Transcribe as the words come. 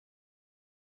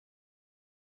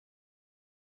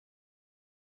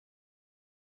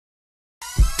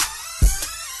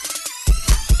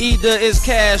Either it's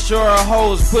cash or a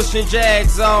hose, pushing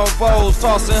jags on foes,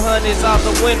 tossing hundreds out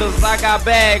the windows. I got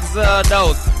bags of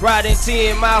those. Riding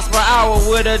 10 miles per hour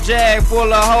with a jag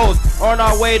full of hoes. On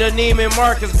our way to Neiman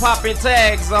Marcus, popping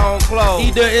tags on clothes.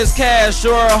 Either it's cash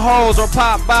or a hose, or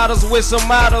pop bottles with some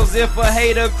models. If a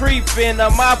hater creep in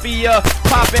the mafia,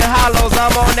 popping hollows.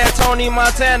 I'm on that Tony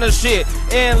Montana shit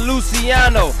in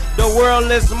Luciano. The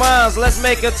world is mine, let's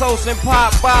make a toast and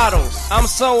pop bottles. I'm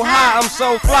so high, I'm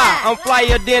so fly, I'm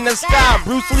flyer than the sky.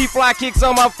 Bruce Lee fly kicks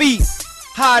on my feet,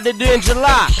 hotter than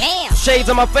July. Damn. Shades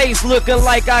on my face, looking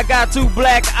like I got two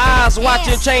black eyes.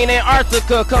 Watching Chain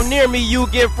Antarctica, come near me, you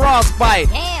get frostbite.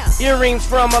 Damn. Earrings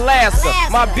from Alaska,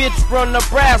 my bitch from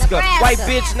Nebraska. White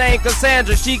bitch named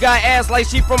Cassandra, she got ass like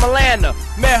she from Atlanta.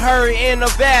 Met her in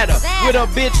Nevada with a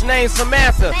bitch named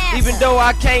Samantha. Even though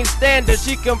I can't stand her,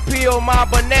 she can peel my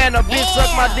banana. Bitch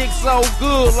suck my dick so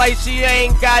good like she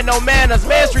ain't got no manners.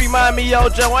 Man, she remind me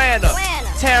of Joanna,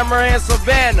 Tamara and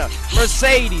Savannah,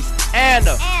 Mercedes,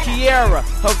 Anna, Kiera,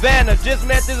 Havana. Just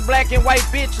met this black and white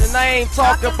bitch and I ain't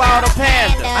talking about a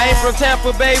panda. I ain't from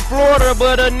Tampa Bay, Florida,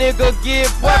 but a nigga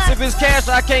get bucks. If it's cash,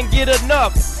 I can't get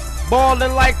enough.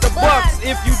 Ballin' like the Bucks.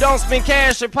 If you don't spend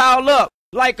cash, it pile up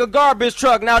like a garbage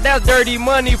truck. Now that's dirty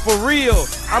money for real.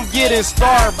 I'm getting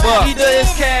Starbucks. Either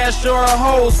it's cash or a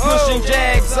hose, pushing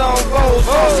jags on goals,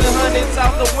 tossing hundreds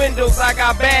out the windows. I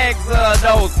got bags of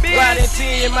those. Riding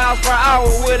 10 miles per hour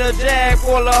with a jag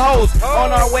full of hoes.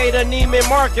 On our way to Neiman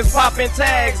Marcus, popping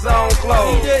tags on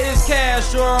clothes. Either it's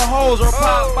cash or a hose, or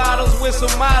pop bottles with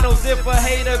some models. If a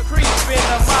hater creep in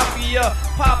the mafia,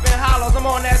 popping hollows. I'm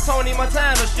on that Tony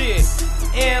Montana shit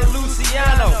in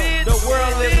Luciano. The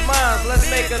world is mine, let's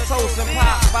make a toast and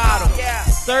pop bottles.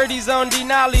 30s on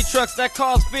Denali trucks that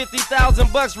cost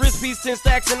 50,000 bucks. Wrist piece 10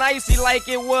 stacks and icy like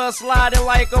it was sliding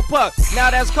like a puck. Now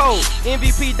that's cold.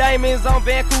 MVP diamonds on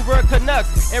Vancouver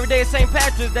Canucks. Every day St.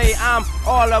 Patrick's Day, I'm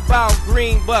all about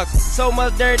green bucks. So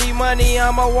much dirty money,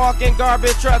 I'm a walking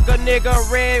garbage truck. A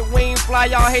nigga red wing fly,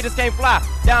 y'all haters can't fly.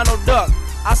 Donald Duck.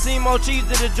 I see more cheese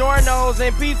than the Giornos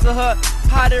and Pizza Hut.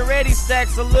 Hot and ready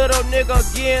stacks, a little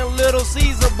nigga getting little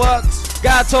Caesar bucks.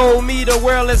 God told me the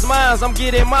world is mine. I'm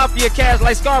getting mafia cash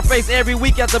like Scarface every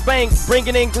week at the bank,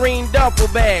 bringing in green duffel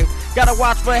bags. Gotta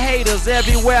watch for haters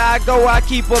everywhere I go. I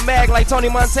keep a mag like Tony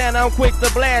Montana. I'm quick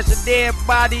to blast a dead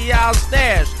body I'll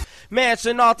stash.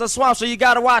 Mansion off the swamp, so you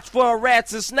gotta watch for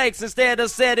rats and snakes. Instead of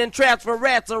setting traps for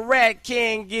rats, a rat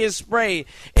can get sprayed.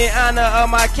 In honor of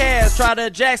my cash, try to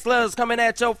jack slugs coming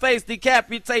at your face,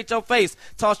 decapitate your face,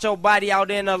 toss your body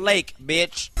out in a lake,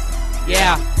 bitch.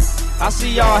 Yeah, I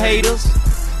see y'all haters.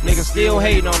 Niggas still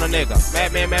hating on a nigga.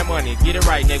 Mattmann, Mad Money, get it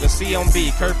right, nigga.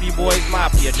 CMB, Curfew Boys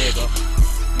Mafia, nigga.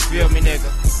 You feel me, nigga?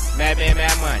 Mattmann,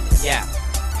 Mad Money, yeah.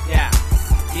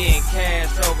 Getting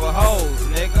cash over hoes,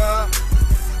 nigga.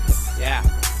 Yeah.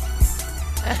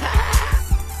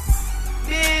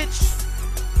 Bitch.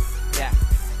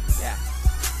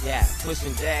 Yeah.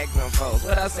 Pushing jags on folks.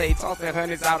 What I say? Tossing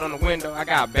hundreds out on the window. I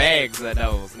got bags of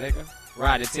those, nigga.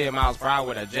 Riding 10 miles per hour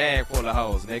with a jag full of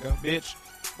hoes, nigga. Bitch.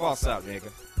 Boss up,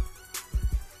 nigga.